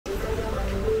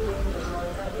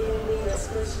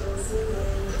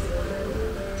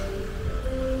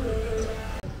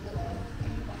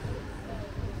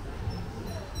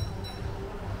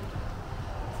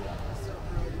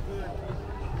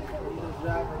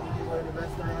the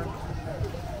best I am.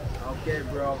 Okay,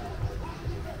 bro.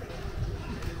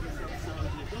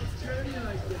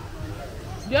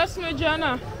 Yes, me,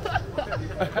 Jenna.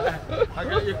 I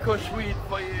got your kush weed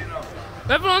for you, you know.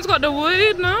 Everyone's got the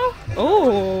weed now.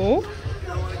 Oh.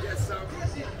 I want to get some.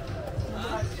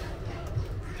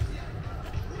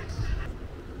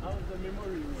 How's the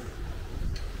memory room?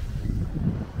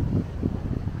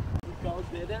 It's called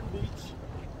Dead End Beach.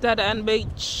 Dead End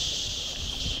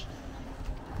Beach.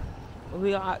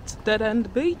 We are at Dead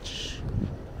End Beach.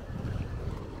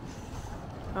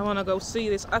 I want to go see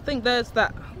this. I think there's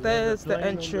that. There's the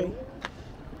entry.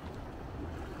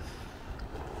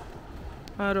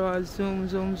 How do I zoom,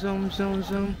 zoom, zoom, zoom,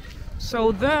 zoom?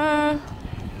 So there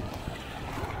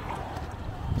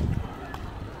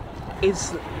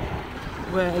is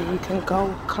where you can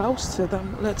go close to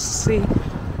them. Let's see.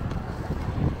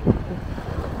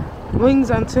 Wings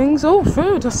and things. Oh,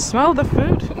 food. I smell the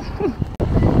food.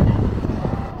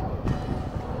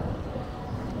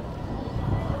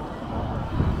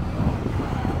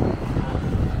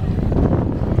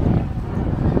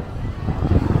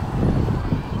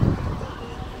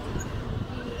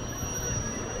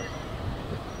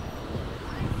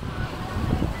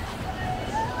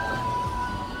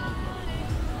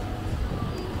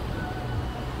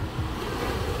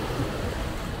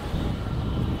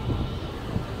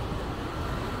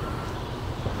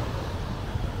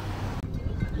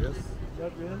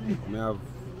 May I have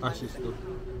ashy stuff?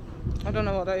 I don't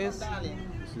know what that is.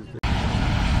 This is the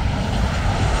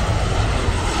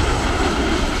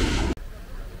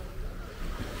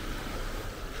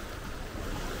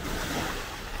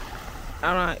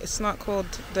Alright, it's not called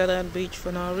Dead End Beach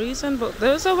for no reason, but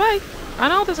there's a way. I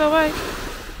know there's a way.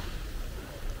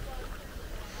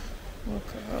 Look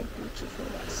at how beautiful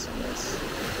that sun is.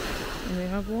 And we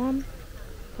have one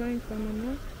praying for me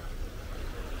now.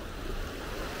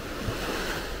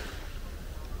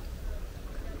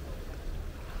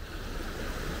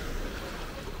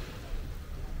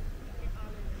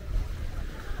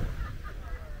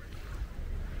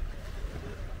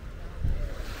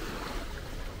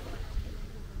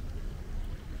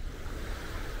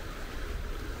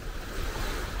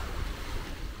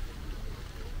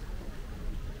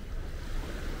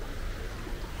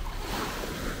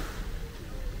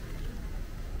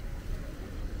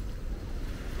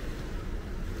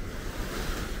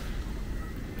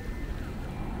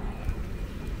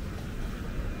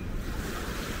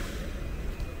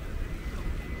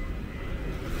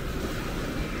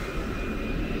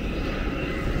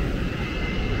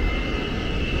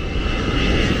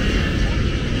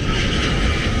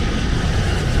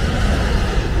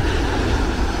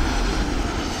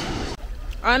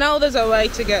 I know there's a way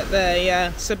to get there,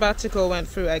 yeah. Sabbatical went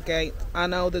through a gate. I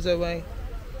know there's a way.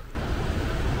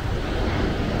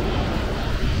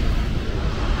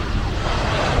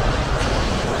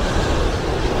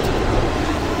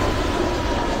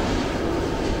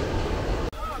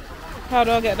 How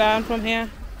do I get down from here?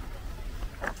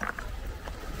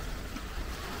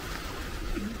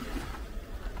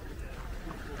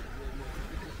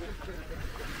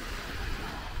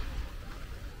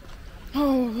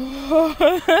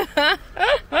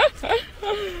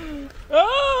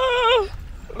 Oh,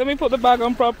 let me put the bag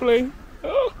on properly.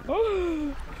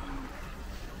 Oh,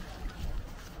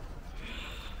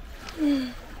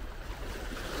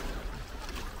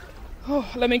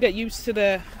 let me get used to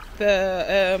the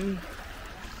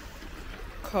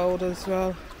cold as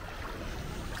well.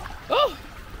 Oh.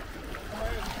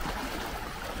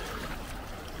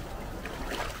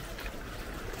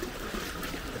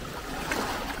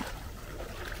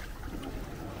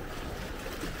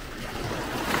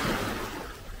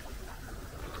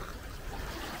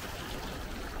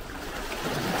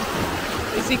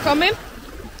 Is he coming?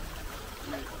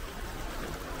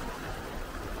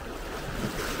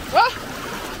 Oh!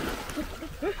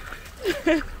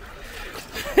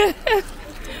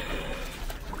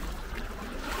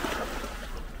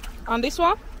 On this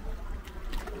one?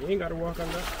 You ain't gotta walk on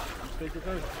that. Just take your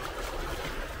time.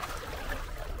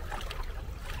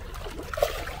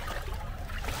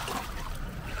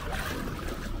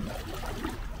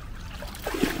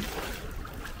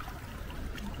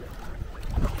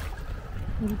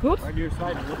 You good? Right to your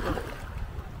side.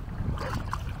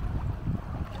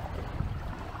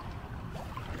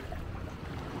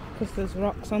 Because there's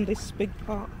rocks on this big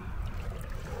part.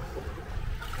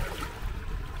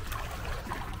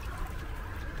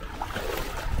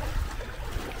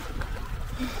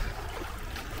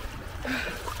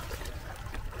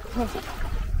 Oh,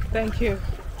 thank you.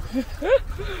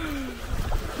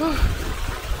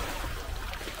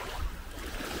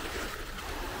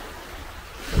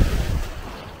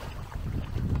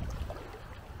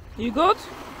 You good?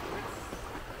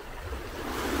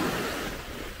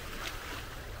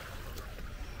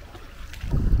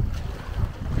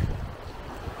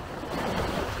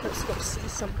 Let's go see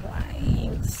some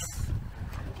planes.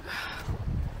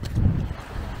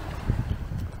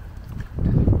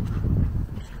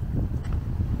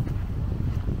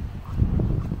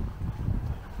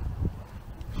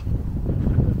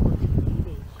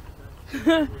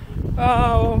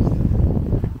 Oh.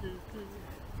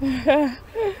 You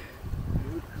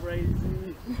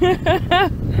crazy.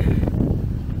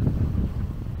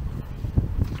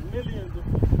 Millions of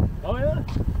people. Oh yeah?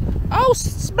 Oh,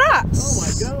 sprats! Oh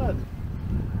my god.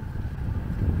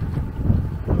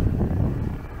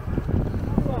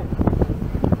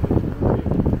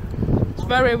 It's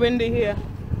very windy here.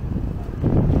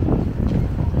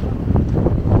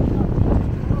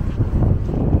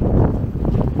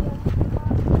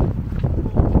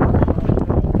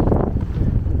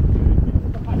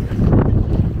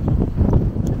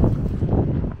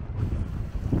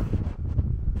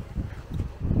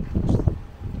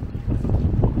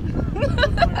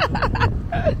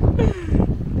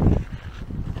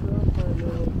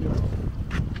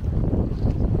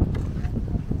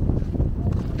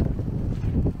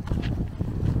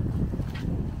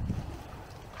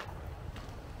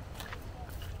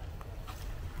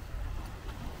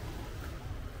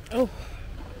 Oh.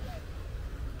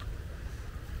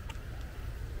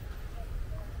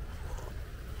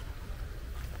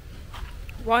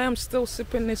 Why I'm still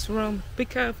sipping this rum? Be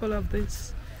careful of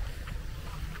this.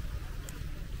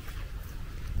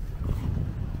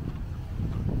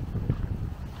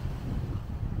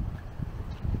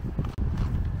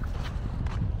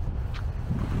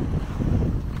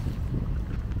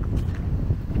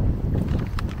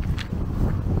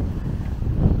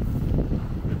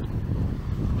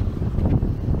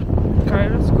 Okay,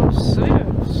 let's go see it.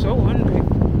 It's so windy.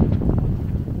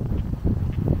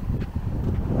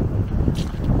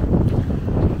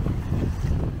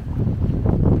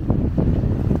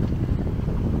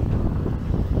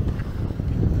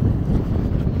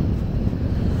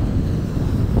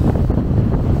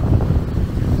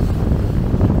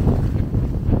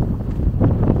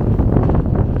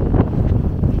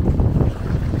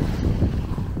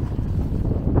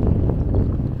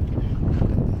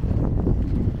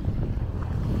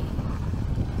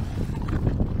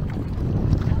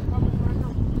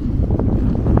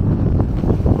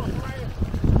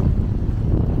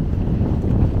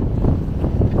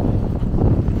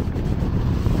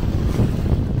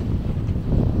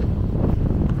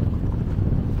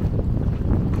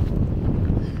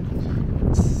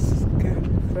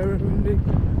 Very windy.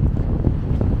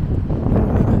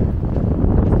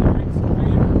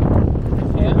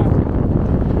 Yeah.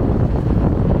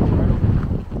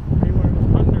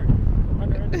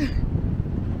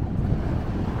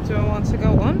 Do I want to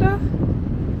go under?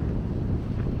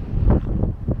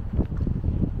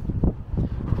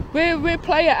 We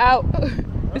play it out.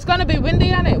 It's gonna be windy,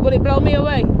 isn't it? Will it blow me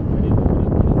away?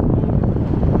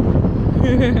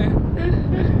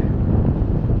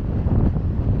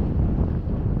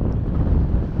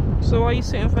 So why are you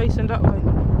sitting facing that way?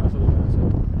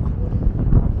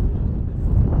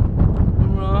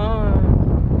 Right.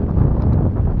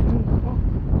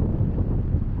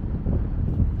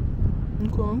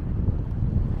 Okay.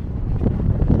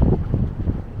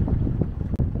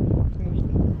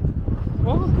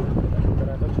 What?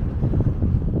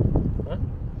 Huh?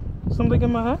 Something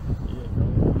in my hair?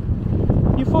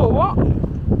 Yeah. You thought what?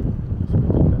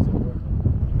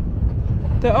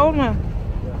 The old man?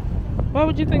 Yeah. Why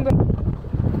would you think that?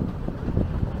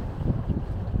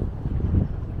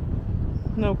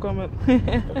 No comment.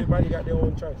 Everybody got their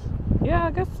own choice. Yeah,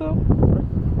 I guess so.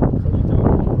 So you tell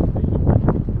me.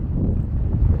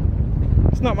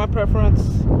 It's not my preference.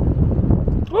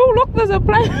 Oh, look, there's a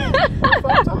plane.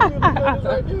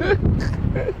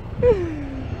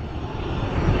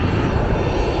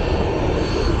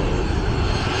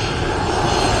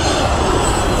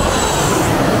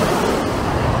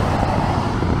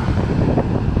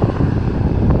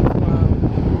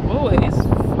 Oh, it's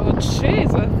oh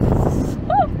Jesus.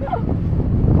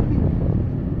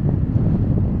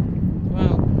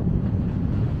 Wow.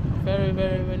 Very,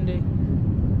 very windy.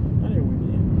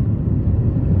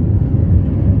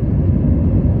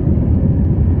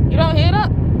 You don't hear that?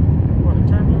 What, the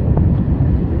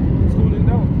turbulence? It's cooling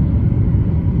down.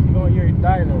 You don't hear it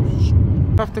die now.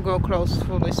 I have to go close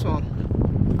for this one.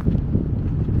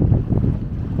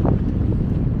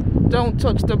 Don't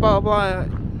touch the barbed wire.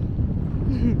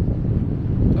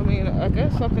 I mean, I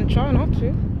guess I can try not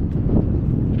to.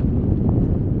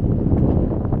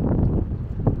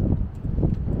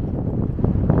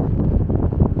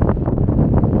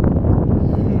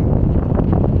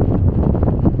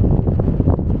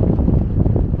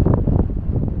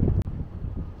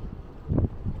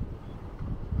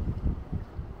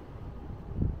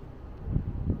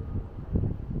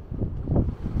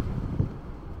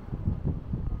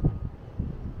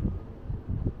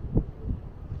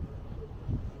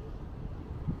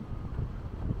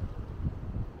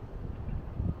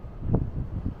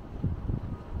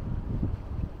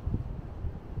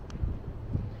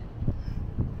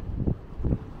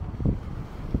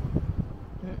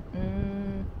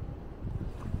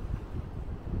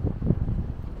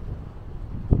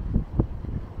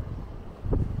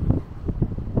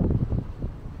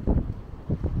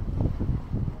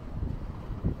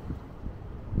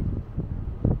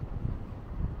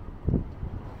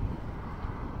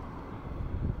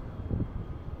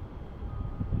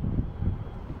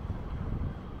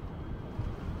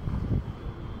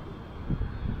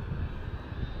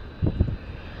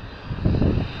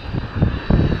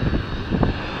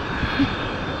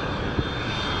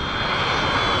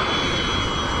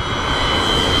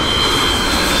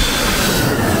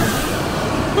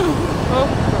 Oh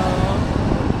god.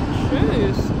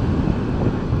 Jeez.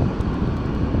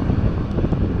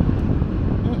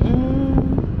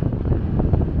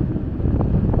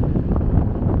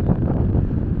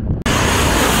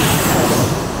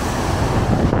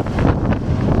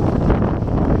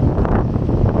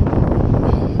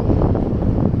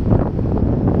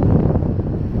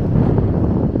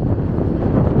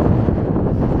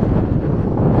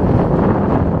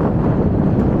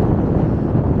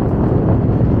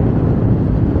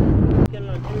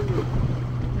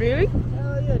 Really?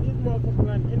 Hell yeah, these motherfuckers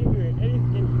land anywhere.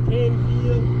 Anything,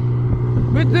 Canfield.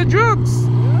 With the drugs?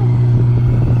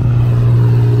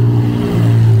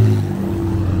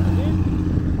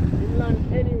 They land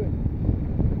anywhere.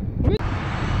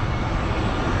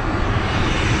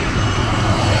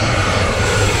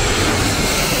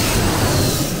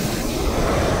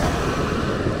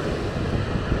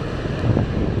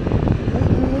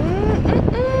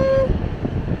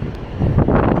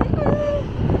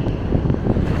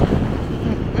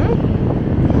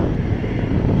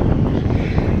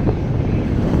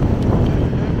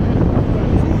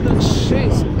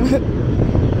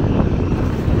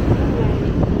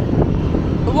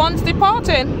 The one's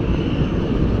departing.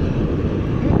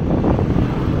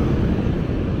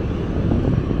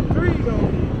 Three go.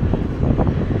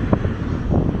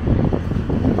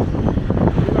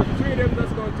 You got three of them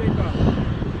that's gonna take off.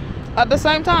 At the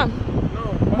same time? No.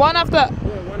 One after? Yeah,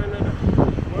 one another.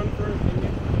 One first and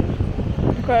then.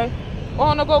 Okay. I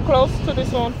wanna go close to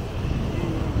this one.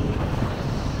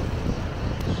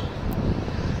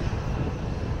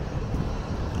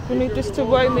 I need this to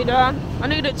weigh me down. I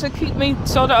need it to keep me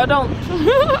so that I don't.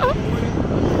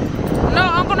 No,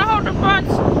 I'm gonna hold the front.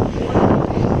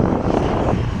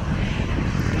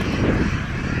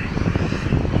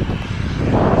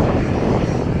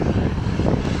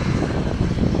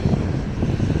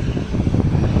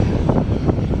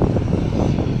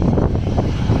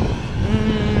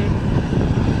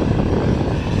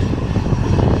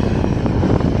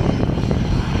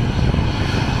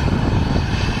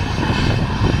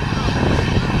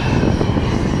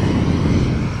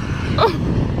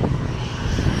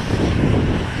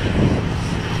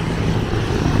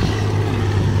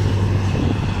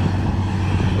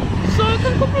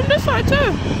 Come from this side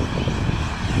too.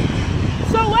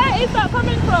 So where is that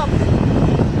coming from?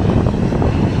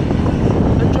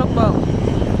 The truck boat.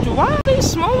 Why are these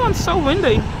small ones so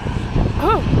windy?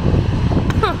 Oh.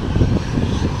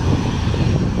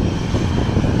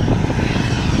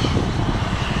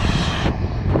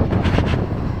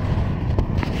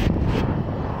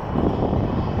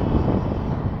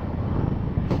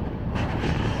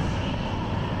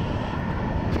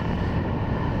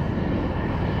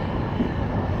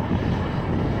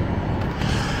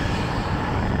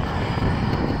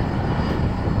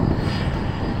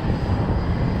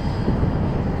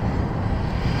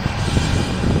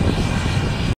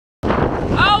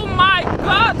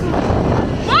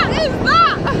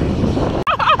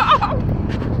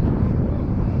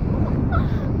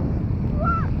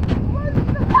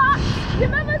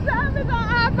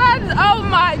 Oh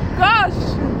my gosh!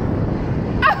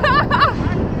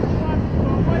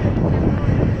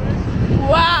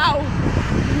 Wow!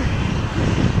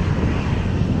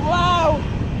 Wow!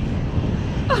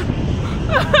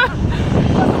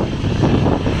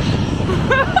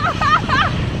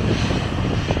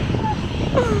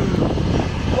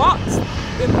 What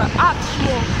in the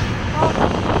actual?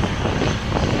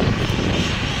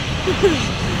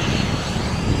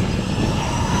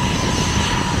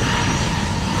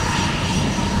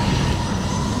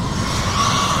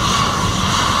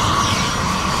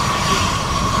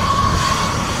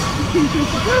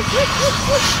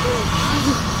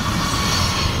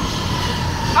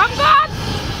 I'm gone!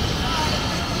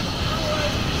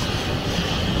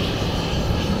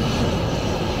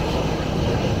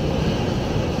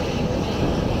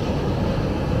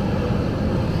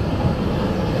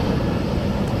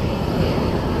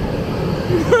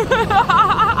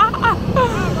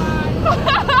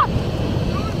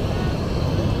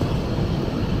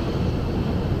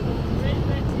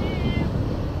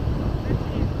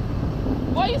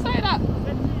 Why you say that?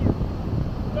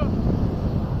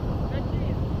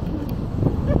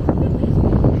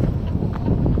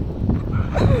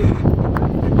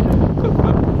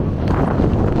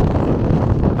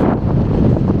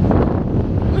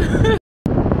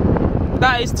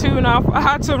 That is 2.5. I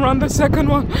had to run the second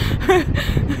one.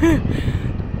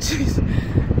 Jeez.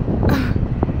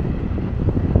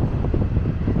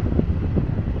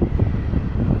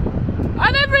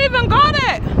 I never even got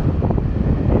it.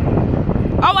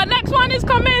 Oh, the next one is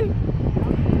coming.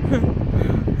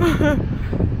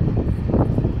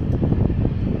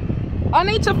 I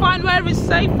need to find where it's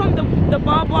safe from the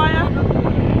barbed wire.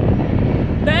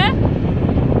 There?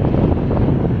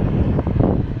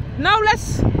 No,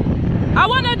 let's... I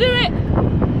want to do it.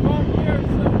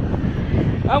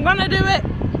 I'm going to do it.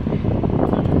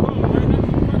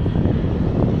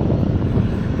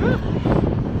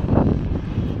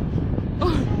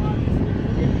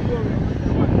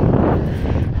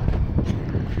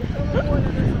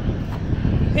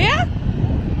 Here?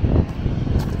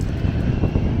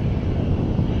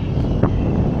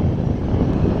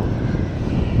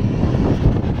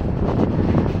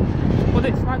 But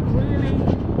it's like really...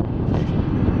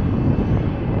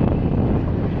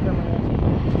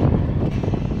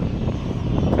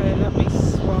 Okay, let me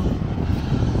swap.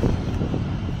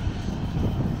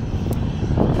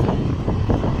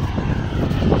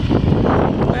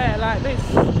 There, like this.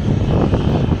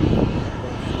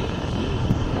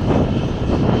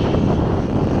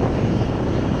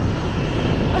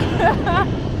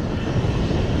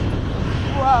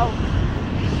 Wow.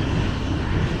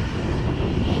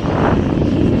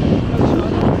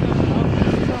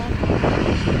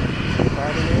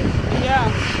 Yeah.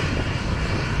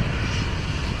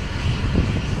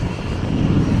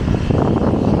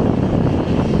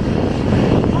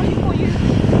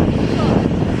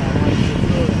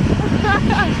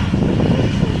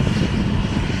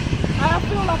 I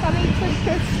feel like I need to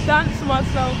dance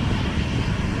myself.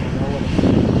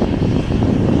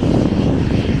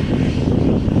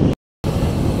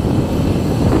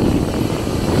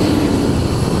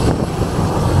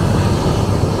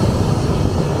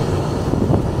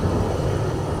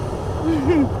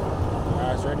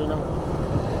 Guys, ready now?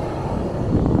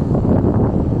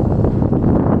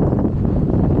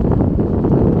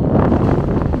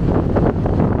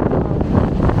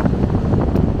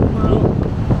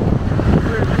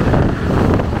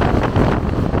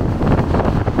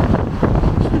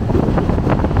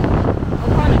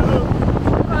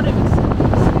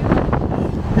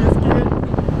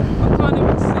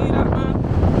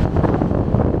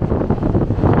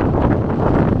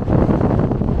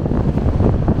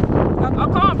 I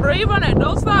can't breathe on it,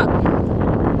 don't stop.